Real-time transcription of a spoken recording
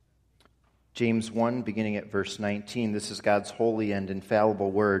James 1, beginning at verse 19. This is God's holy and infallible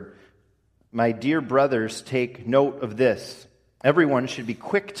word. My dear brothers, take note of this. Everyone should be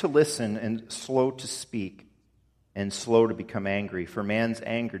quick to listen and slow to speak and slow to become angry, for man's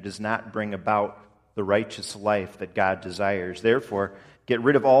anger does not bring about the righteous life that God desires. Therefore, get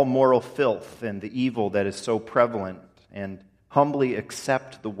rid of all moral filth and the evil that is so prevalent, and humbly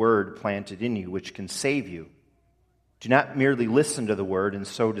accept the word planted in you, which can save you. Do not merely listen to the word and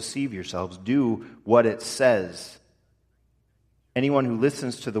so deceive yourselves. Do what it says. Anyone who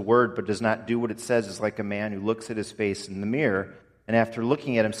listens to the word but does not do what it says is like a man who looks at his face in the mirror and after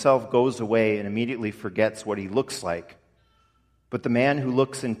looking at himself goes away and immediately forgets what he looks like. But the man who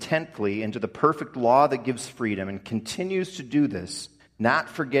looks intently into the perfect law that gives freedom and continues to do this, not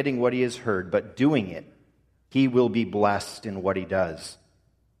forgetting what he has heard, but doing it, he will be blessed in what he does.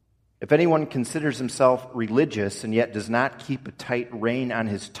 If anyone considers himself religious and yet does not keep a tight rein on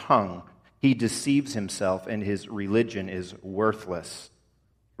his tongue, he deceives himself and his religion is worthless.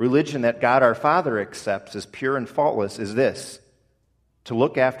 Religion that God our Father accepts as pure and faultless is this: to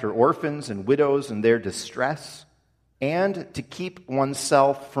look after orphans and widows in their distress, and to keep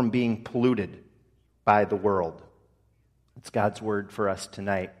oneself from being polluted by the world. It's God's word for us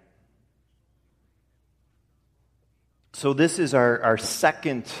tonight. So this is our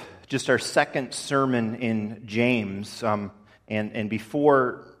second sermon in James. And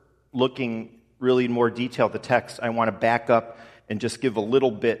before looking really in more detail at the text, I want to back up and just give a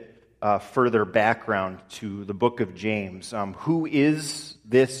little bit further background to the book of James. Who is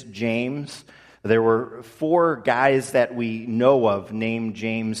this James? There were 4 guys that we know of named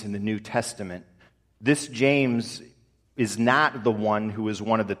James in the New Testament. This James is not the one who is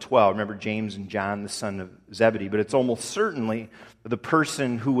one of the 12. Remember James and John, the son of Zebedee, but it's almost certainly the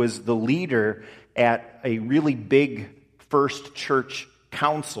person who was the leader at a really big first church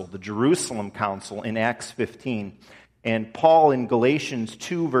council, the Jerusalem Council in Acts 15. And Paul in Galatians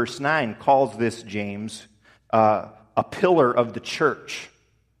 2 verse 9 calls this James a pillar of the church,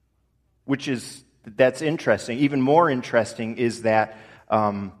 that's interesting. Even more interesting is that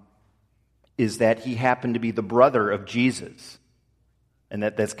he happened to be the brother of Jesus. And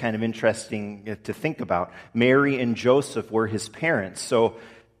that's kind of interesting to think about. Mary and Joseph were his parents, so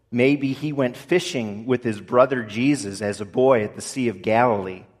maybe he went fishing with his brother Jesus as a boy at the Sea of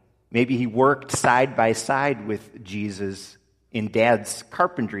Galilee. Maybe he worked side by side with Jesus in Dad's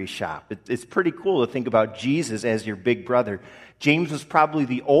carpentry shop. It's pretty cool to think about Jesus as your big brother. James was probably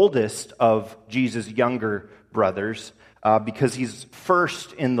the oldest of Jesus' younger brothers, because he's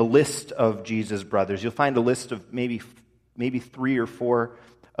first in the list of Jesus' brothers. You'll find a list of maybe 3 or 4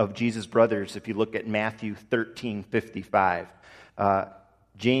 of Jesus' brothers if you look at Matthew 13:55.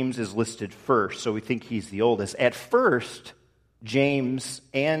 James is listed first, so we think he's the oldest. At first, James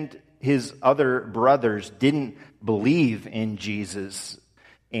and his other brothers didn't believe in Jesus,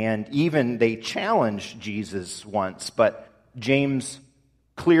 and even they challenged Jesus once, but James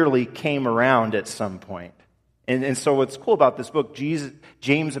clearly came around at some point. And so what's cool about this book,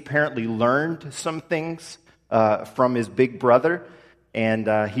 James apparently learned some things from his big brother,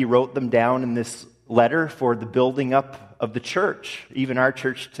 and he wrote them down in this letter for the building up of the church, even our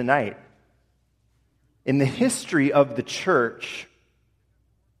church tonight. In the history of the church,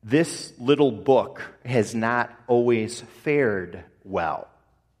 this little book has not always fared well.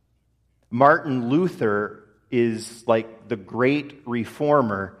 Martin Luther is like the great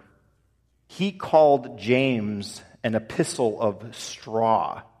reformer. He called James an epistle of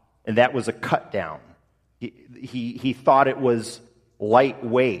straw, and that was a cut down. He thought it was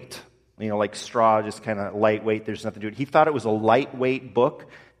lightweight, like straw, just kind of lightweight, there's nothing to it. He thought it was a lightweight book,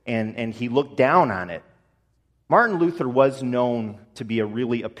 and he looked down on it. Martin Luther was known to be a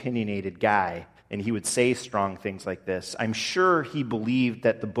really opinionated guy, and he would say strong things like this. I'm sure he believed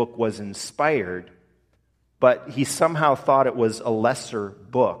that the book was inspired, but he somehow thought it was a lesser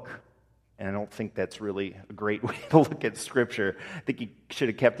book. And I don't think that's really a great way to look at Scripture. I think he should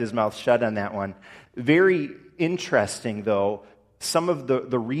have kept his mouth shut on that one. Very interesting, though, some of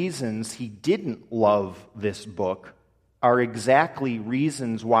the reasons he didn't love this book are exactly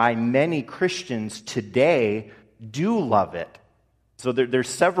reasons why many Christians today do love it. So there's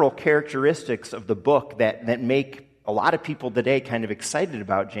several characteristics of the book that make a lot of people today kind of excited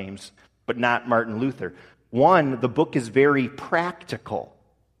about James, but not Martin Luther. One, the book is very practical.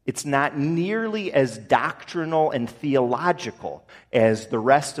 It's not nearly as doctrinal and theological as the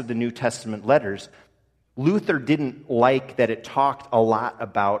rest of the New Testament letters. Luther didn't like that it talked a lot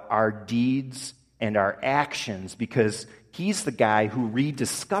about our deeds and our actions, because he's the guy who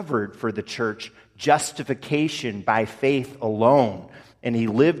rediscovered for the church justification by faith alone. And he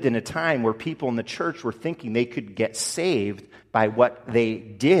lived in a time where people in the church were thinking they could get saved by what they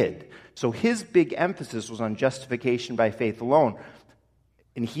did. So his big emphasis was on justification by faith alone.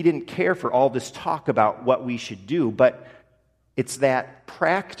 And he didn't care for all this talk about what we should do, but it's that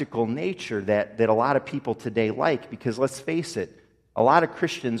practical nature that a lot of people today like, because let's face it, a lot of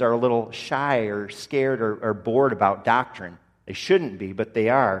Christians are a little shy or scared or bored about doctrine. They shouldn't be, but they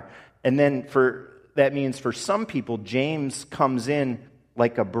are. And then that means for some people, James comes in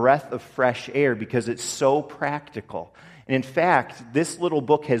like a breath of fresh air because it's so practical. And in fact, this little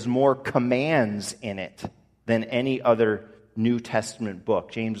book has more commands in it than any other New Testament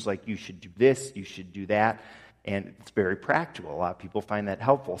book. James is like, you should do this, you should do that, and it's very practical. A lot of people find that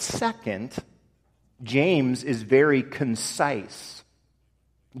helpful. Second, James is very concise.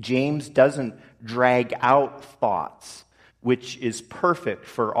 James doesn't drag out thoughts, which is perfect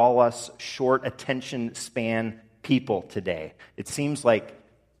for all us short attention span people today. It seems like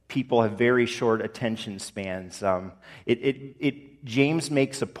people have very short attention spans. James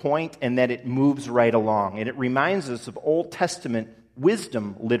makes a point and then it moves right along. And it reminds us of Old Testament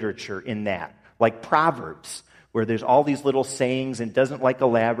wisdom literature in that, like Proverbs, where there's all these little sayings and doesn't like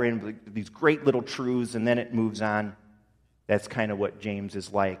elaborate, these great little truths, and then it moves on. That's kind of what James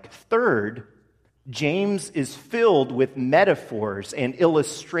is like. Third, James is filled with metaphors and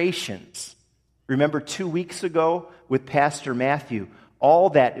illustrations. Remember 2 weeks ago with Pastor Matthew, all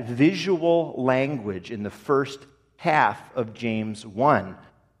that visual language in the first half of James 1.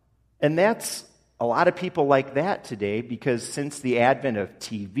 And that's a lot of people like that today because since the advent of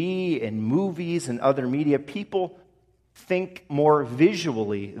TV and movies and other media, people think more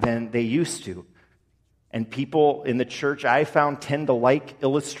visually than they used to. And people in the church, I found, tend to like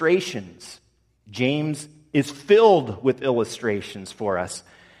illustrations. James is filled with illustrations for us.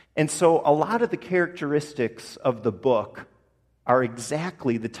 And so a lot of the characteristics of the book are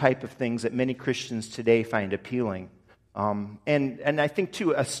exactly the type of things that many Christians today find appealing. And I think,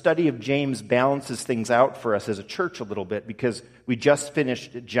 too, a study of James balances things out for us as a church a little bit because we just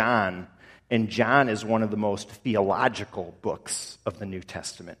finished John, and John is one of the most theological books of the New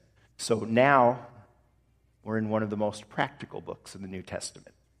Testament. So now we're in one of the most practical books in the New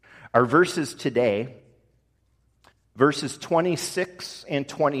Testament. Our verses today, verses 26 and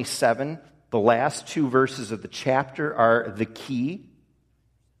 27, the last two verses of the chapter are the key.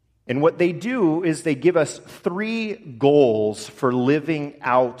 And what they do is they give us 3 goals for living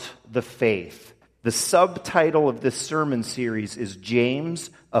out the faith. The subtitle of this sermon series is James,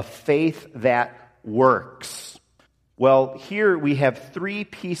 a Faith That Works. Well, here we have 3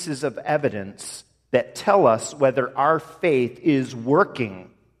 pieces of evidence that tell us whether our faith is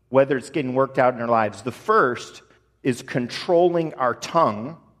working, whether it's getting worked out in our lives. The first is controlling our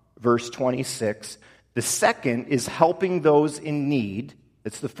tongue, verse 26. The second is helping those in need.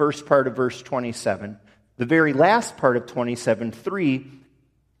 It's the first part of verse 27. The very last part of 27:3,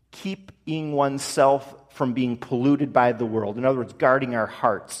 keeping oneself from being polluted by the world. In other words, guarding our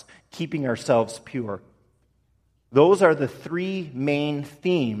hearts, keeping ourselves pure. Those are the 3 main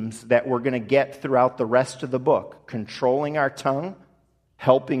themes that we're going to get throughout the rest of the book. Controlling our tongue,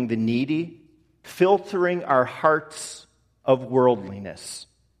 helping the needy, filtering our hearts of worldliness.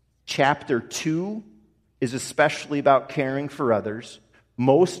 Chapter 2 is especially about caring for others.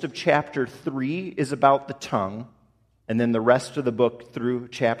 Most of chapter 3 is about the tongue. And then the rest of the book through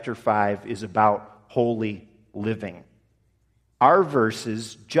chapter 5 is about holy living. Our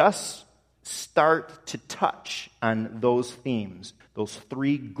verses just start to touch on those themes, those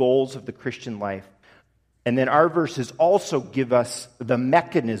 3 goals of the Christian life. And then our verses also give us the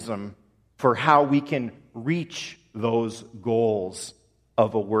mechanism for how we can reach those goals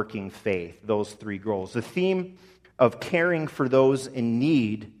of a working faith, those 3 goals. The theme of caring for those in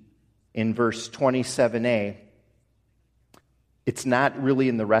need in verse 27a, it's not really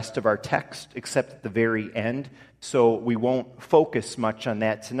in the rest of our text except at the very end, so we won't focus much on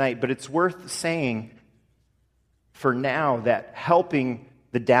that tonight. But it's worth saying for now that helping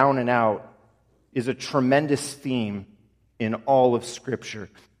the down and out is a tremendous theme in all of Scripture.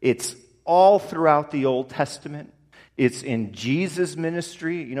 It's all throughout the Old Testament. It's in Jesus'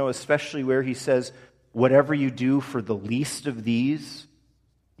 ministry, especially where he says, whatever you do for the least of these,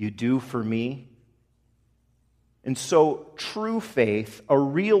 you do for me. And so true faith, a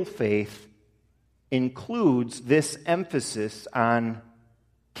real faith, includes this emphasis on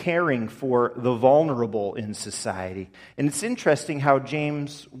caring for the vulnerable in society. And it's interesting how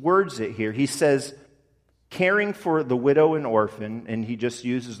James words it here. He says, caring for the widow and orphan, and he just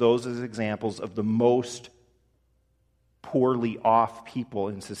uses those as examples of the most poorly off people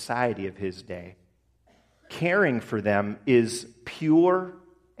in society of his day. caring for them is pure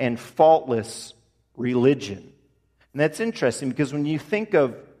and faultless religion. And that's interesting because when you think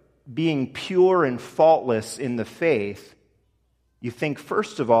of being pure and faultless in the faith, you think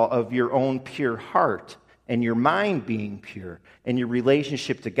first of all of your own pure heart and your mind being pure and your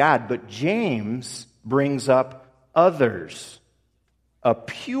relationship to God. But James brings up others. A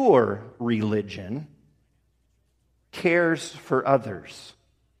pure religion cares for others.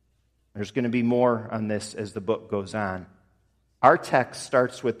 There's going to be more on this as the book goes on. Our text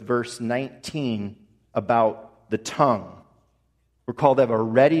starts with verse 19 about the tongue. We're called to have a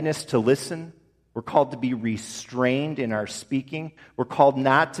readiness to listen. We're called to be restrained in our speaking. We're called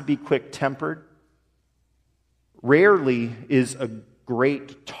not to be quick-tempered. Rarely is a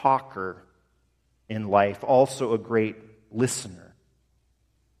great talker in life also a great listener.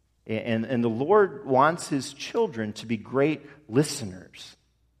 And the Lord wants His children to be great listeners.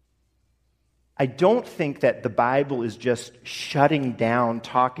 I don't think that the Bible is just shutting down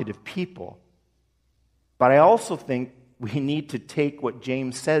talkative people. But I also think we need to take what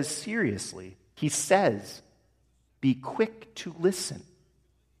James says seriously. He says, be quick to listen.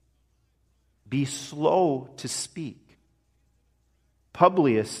 Be slow to speak.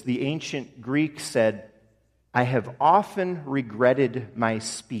 Publius, the ancient Greek, said, I have often regretted my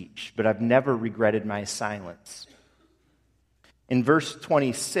speech, but I've never regretted my silence. In verse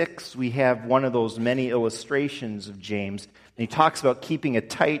 26, we have one of those many illustrations of James. And he talks about keeping a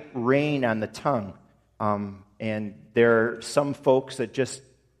tight rein on the tongue. And there are some folks that just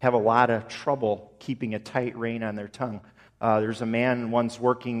have a lot of trouble keeping a tight rein on their tongue. There's a man once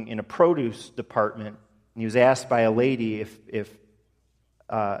working in a produce department, and he was asked by a lady if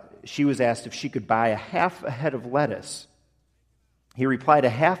she was asked if she could buy a half a head of lettuce. He replied, a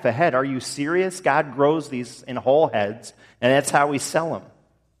half a head? Are you serious? God grows these in whole heads, and that's how we sell them.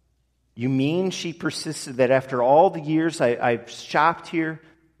 You mean, she persisted, that after all the years I've shopped here,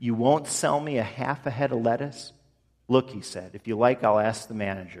 you won't sell me a half a head of lettuce? Look, he said, if you like, I'll ask the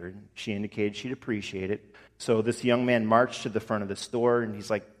manager. And she indicated she'd appreciate it. So this young man marched to the front of the store, and he's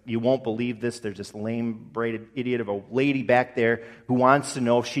like, you won't believe this. There's this lame, braided idiot of a lady back there who wants to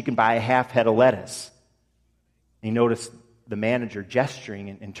know if she can buy a half head of lettuce. And he noticed the manager gesturing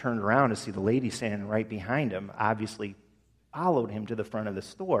and turned around to see the lady standing right behind him, obviously followed him to the front of the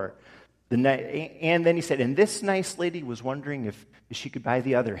store. And then he said, and this nice lady was wondering if she could buy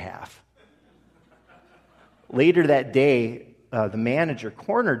the other half. Later that day, the manager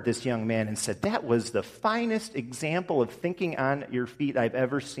cornered this young man and said, that was the finest example of thinking on your feet I've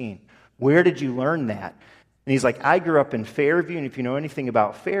ever seen. Where did you learn that? And he's like, I grew up in Fairview, and if you know anything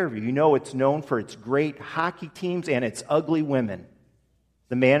about Fairview, you know it's known for its great hockey teams and its ugly women.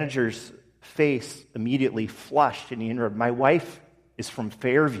 The manager's face immediately flushed, and he interrupted, my wife is from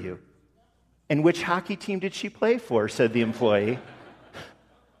Fairview. And which hockey team did she play for? Said the employee.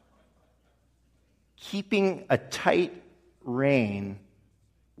 Keeping a tight rein,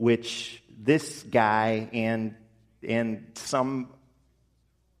 which this guy and some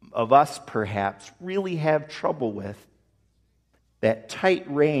of us perhaps really have trouble with. That tight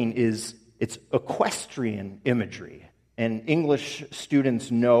rein it's equestrian imagery. And English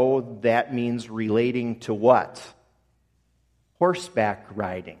students know that means relating to what? Horseback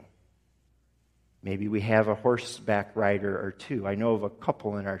riding. Maybe we have a horseback rider or two. I know of a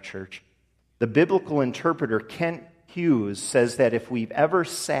couple in our church. The biblical interpreter Kent Hughes says that if we've ever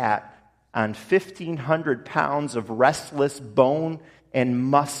sat on 1,500 pounds of restless bone and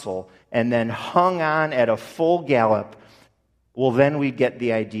muscle and then hung on at a full gallop, well, then we get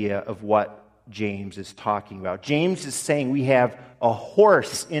the idea of what James is talking about. James is saying we have a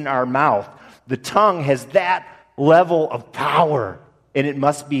horse in our mouth. The tongue has that level of power, and it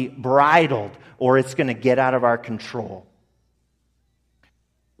must be bridled or it's going to get out of our control.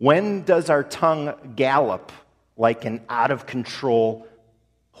 When does our tongue gallop like an out-of-control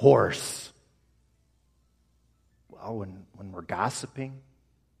horse? Well, when we're gossiping,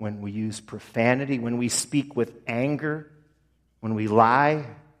 when we use profanity, when we speak with anger, when we lie,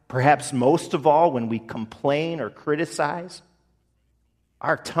 perhaps most of all, when we complain or criticize,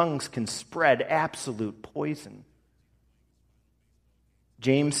 our tongues can spread absolute poison.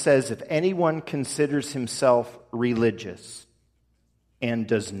 James says, if anyone considers himself religious and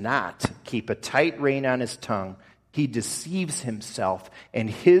does not keep a tight rein on his tongue, he deceives himself, and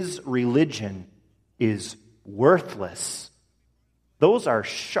his religion is worthless. Those are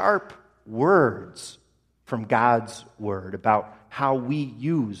sharp words from God's word about how we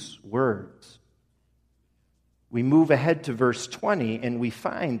use words. We move ahead to verse 20, and we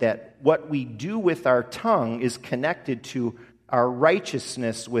find that what we do with our tongue is connected to our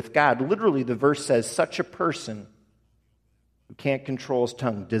righteousness with God. Literally, the verse says, such a person who can't control his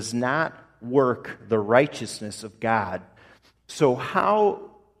tongue does not work the righteousness of God. So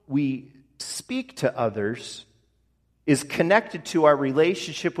how we speak to others is connected to our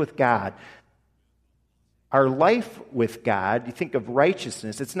relationship with God. Our life with God, you think of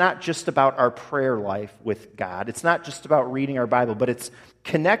righteousness, it's not just about our prayer life with God. It's not just about reading our Bible, but it's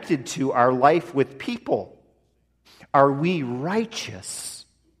connected to our life with people. Are we righteous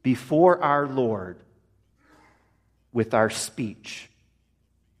before our Lord with our speech,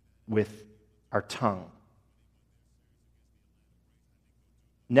 with our tongue?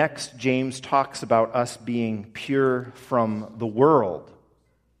 Next, James talks about us being pure from the world.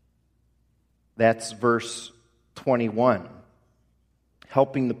 That's verse 21.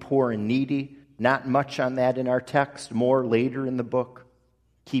 Helping the poor and needy. Not much on that in our text, more later in the book.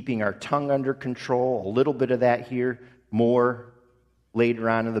 Keeping our tongue under control, a little bit of that here, more later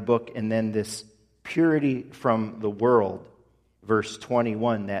on in the book. And then this purity from the world, verse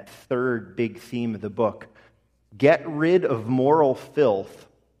 21, that third big theme of the book. Get rid of moral filth.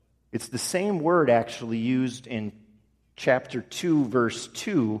 It's the same word actually used in chapter 2, verse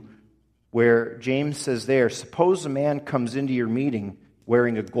 2, where James says there, suppose a man comes into your meeting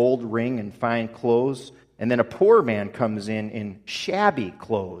wearing a gold ring and fine clothes, and then a poor man comes in shabby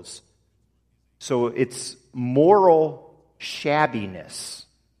clothes. So it's moral shabbiness,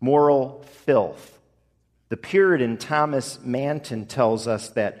 moral filth. The Puritan Thomas Manton tells us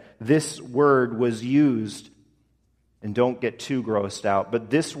that this word was used, and don't get too grossed out, but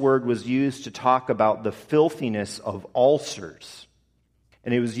this word was used to talk about the filthiness of ulcers.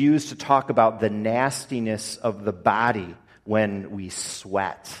 And it was used to talk about the nastiness of the body when we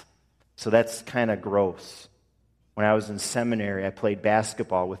sweat. So that's kind of gross. When I was in seminary, I played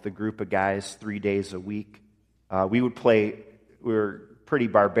basketball with a group of guys 3 days a week. We were pretty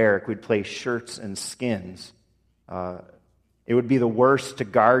barbaric. We'd play shirts and skins. It would be the worst to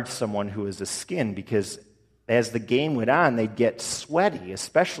guard someone who is a skin because as the game went on, they'd get sweaty,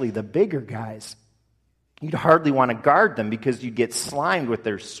 especially the bigger guys. You'd hardly want to guard them because you'd get slimed with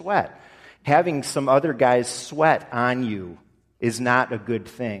their sweat. Having some other guy's sweat on you is not a good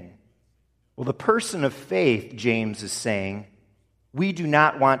thing. Well, the person of faith, James is saying, we do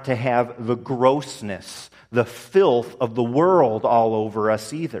not want to have the grossness, the filth of the world all over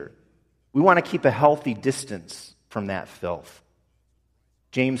us either. We want to keep a healthy distance from that filth.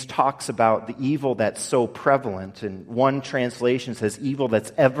 James talks about the evil that's so prevalent, and one translation says evil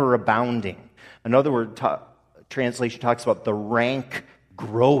that's ever abounding. Another translation talks about the rank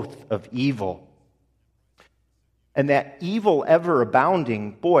growth of evil. And that evil ever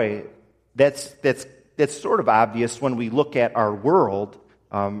abounding, boy, that's sort of obvious when we look at our world.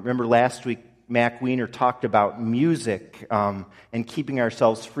 Remember last week, Mac Weiner talked about music and keeping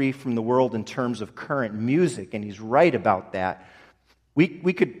ourselves free from the world in terms of current music, and he's right about that.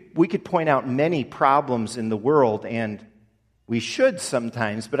 We could point out many problems in the world, and we should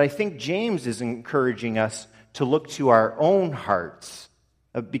sometimes, but I think James is encouraging us to look to our own hearts.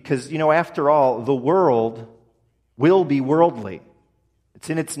 Because, after all, the world will be worldly. It's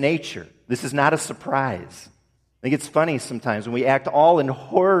in its nature. This is not a surprise. I think it's funny sometimes when we act all in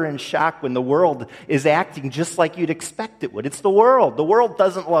horror and shock when the world is acting just like you'd expect it would. It's the world. The world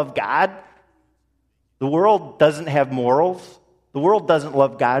doesn't love God. The world doesn't have morals. The world doesn't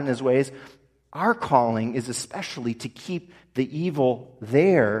love God in His ways. Our calling is especially to keep the evil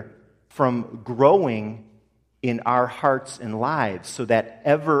there from growing in our hearts and lives, so that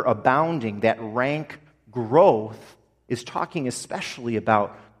ever abounding, that rank growth is talking especially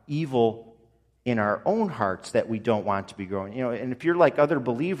about evil in our own hearts that we don't want to be growing. And if you're like other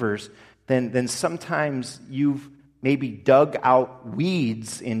believers, then sometimes you've maybe dug out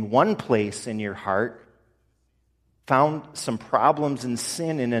weeds in one place in your heart, found some problems and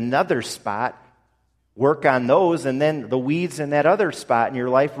sin in another spot, work on those, and then the weeds in that other spot in your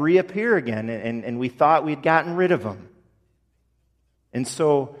life reappear again, and we thought we'd gotten rid of them. And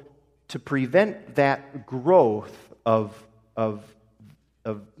so to prevent that growth of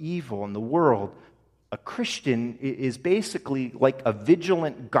evil in the world, a Christian is basically like a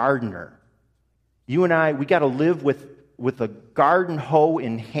vigilant gardener. You and I, we got to live with a garden hoe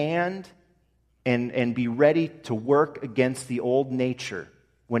in hand and be ready to work against the old nature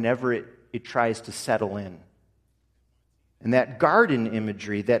whenever it tries to settle in. And that garden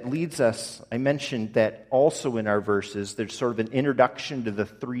imagery that leads us, I mentioned that also in our verses, there's sort of an introduction to the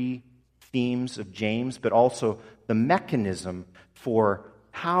three themes of James, but also the mechanism for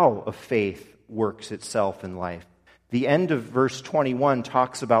how a faith works itself in life. The end of verse 21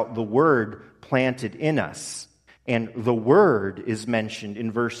 talks about the word planted in us. And the Word is mentioned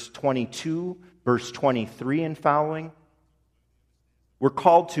in verse 22, verse 23 and following. We're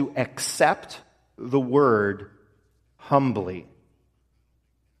called to accept the Word humbly.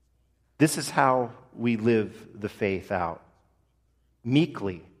 This is how we live the faith out,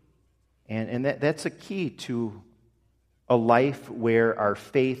 meekly. And that's a key to a life where our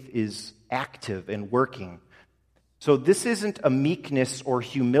faith is active and working. So this isn't a meekness or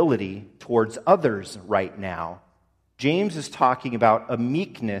humility towards others right now. James is talking about a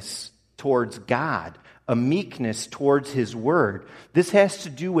meekness towards God, a meekness towards His Word. This has to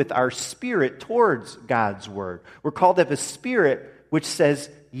do with our spirit towards God's Word. We're called to have a spirit which says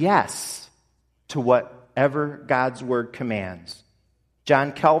yes to whatever God's Word commands.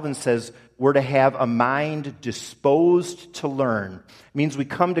 John Calvin says we're to have a mind disposed to learn. It means we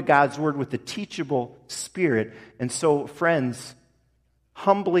come to God's Word with a teachable spirit. And so, friends,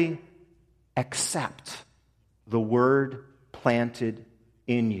 humbly accept the Word planted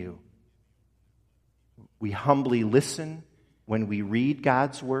in you. We humbly listen when we read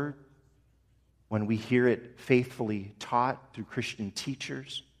God's Word, when we hear it faithfully taught through Christian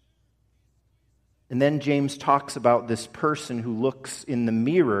teachers. And then James talks about this person who looks in the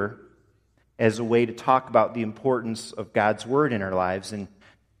mirror as a way to talk about the importance of God's Word in our lives. And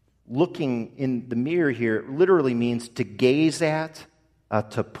looking in the mirror here literally means to gaze at,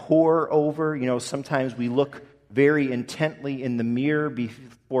 to pore over. You know, sometimes we look very intently in the mirror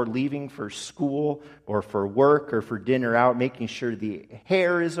before leaving for school or for work or for dinner out, making sure the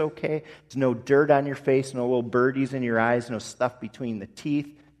hair is okay. There's no dirt on your face, no little birdies in your eyes, no stuff between the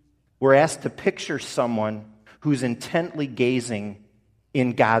teeth. We're asked to picture someone who's intently gazing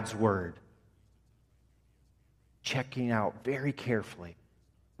in God's Word, checking out very carefully,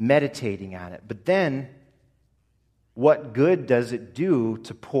 meditating on it. But then, what good does it do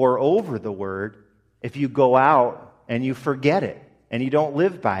to pore over the Word if you go out and you forget it and you don't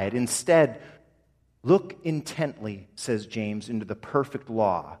live by it? Instead, look intently, says James, into the perfect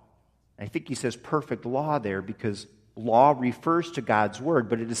law. I think he says perfect law there because law refers to God's Word,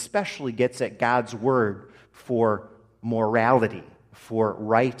 but it especially gets at God's Word for morality, for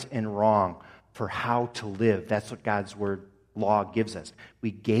right and wrong, for how to live. That's what God's Word law gives us.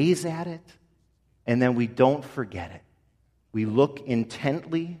 We gaze at it, and then we don't forget it. We look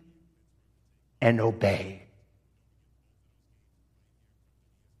intently and obey.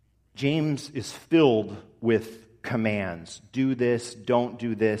 James is filled with commands. Do this, don't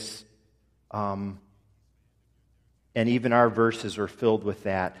do this. And even our verses are filled with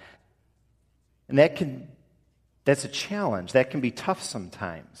that. And that's a challenge. That can be tough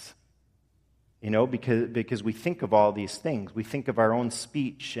sometimes. You know, because we think of all these things. We think of our own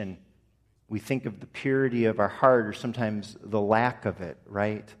speech, and we think of the purity of our heart, or sometimes the lack of it,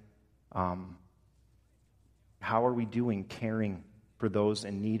 right? How are we doing caring for those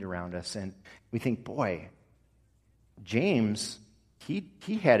in need around us? And we think, boy, James, he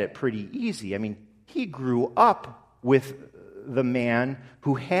had it pretty easy. I mean, he grew up with the man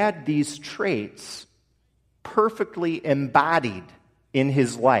who had these traits perfectly embodied in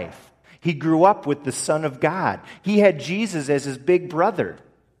his life. He grew up with the Son of God. He had Jesus as his big brother.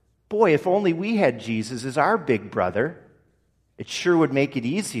 Boy, if only we had Jesus as our big brother, it sure would make it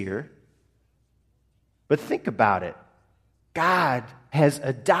easier. But think about it. God has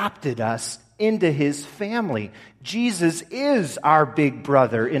adopted us into His family. Jesus is our big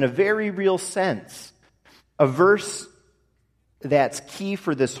brother in a very real sense. A verse that's key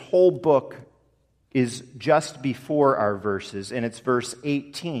for this whole book is just before our verses, and it's verse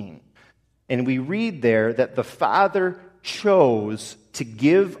 18. And we read there that the Father chose to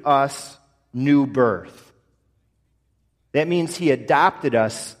give us new birth. That means He adopted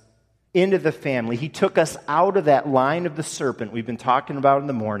us into the family. He took us out of that line of the serpent we've been talking about in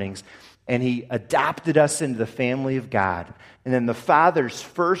the mornings, and He adopted us into the family of God. And then the Father's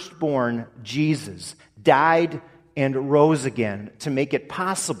firstborn, Jesus, died and rose again to make it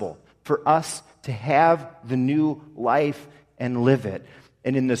possible for us to have the new life and live it.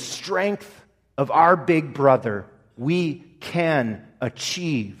 And in the strength of our big brother, we can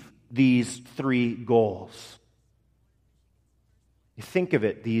achieve these three goals. You think of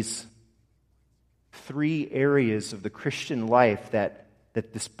it, these three areas of the Christian life that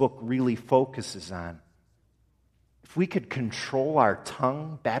this book really focuses on. If we could control our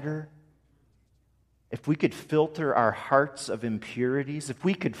tongue better, if we could filter our hearts of impurities, if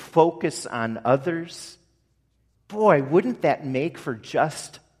we could focus on others, boy, wouldn't that make for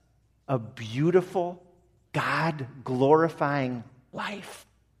just a beautiful, God-glorifying life?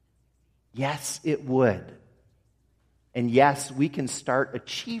 Yes, it would. And yes, we can start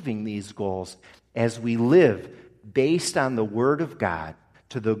achieving these goals as we live based on the Word of God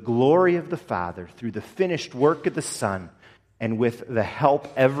to the glory of the Father through the finished work of the Son and with the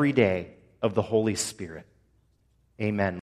help every day of the Holy Spirit. Amen.